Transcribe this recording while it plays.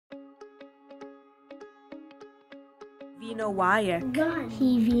Vinowaya.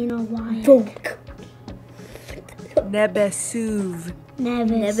 Vonk. Nebesuv.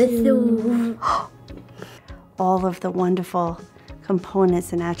 All of the wonderful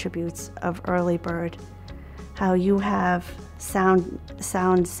components and attributes of EarlyBird. How you have sound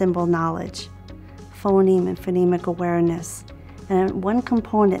symbol knowledge, phoneme and phonemic awareness. And one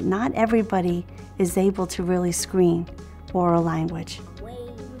component, not everybody is able to really screen oral language.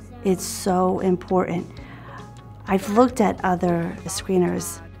 It's so important. I've looked at other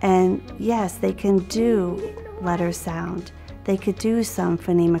screeners, and yes, they can do letter sound. They could do some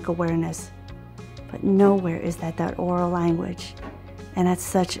phonemic awareness, but nowhere is that oral language. And that's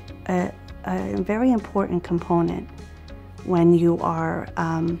such a very important component when you are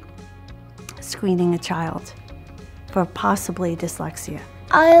screening a child for possibly dyslexia.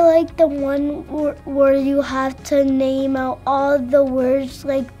 I like the one where you have to name out all the words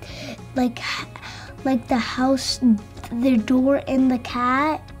like the house, the door, and the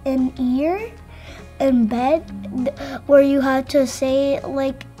cat, and ear, and bed, where you have to say it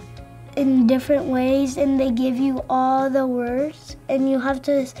like in different ways, and they give you all the words, and you have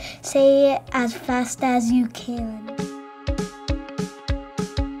to say it as fast as you can.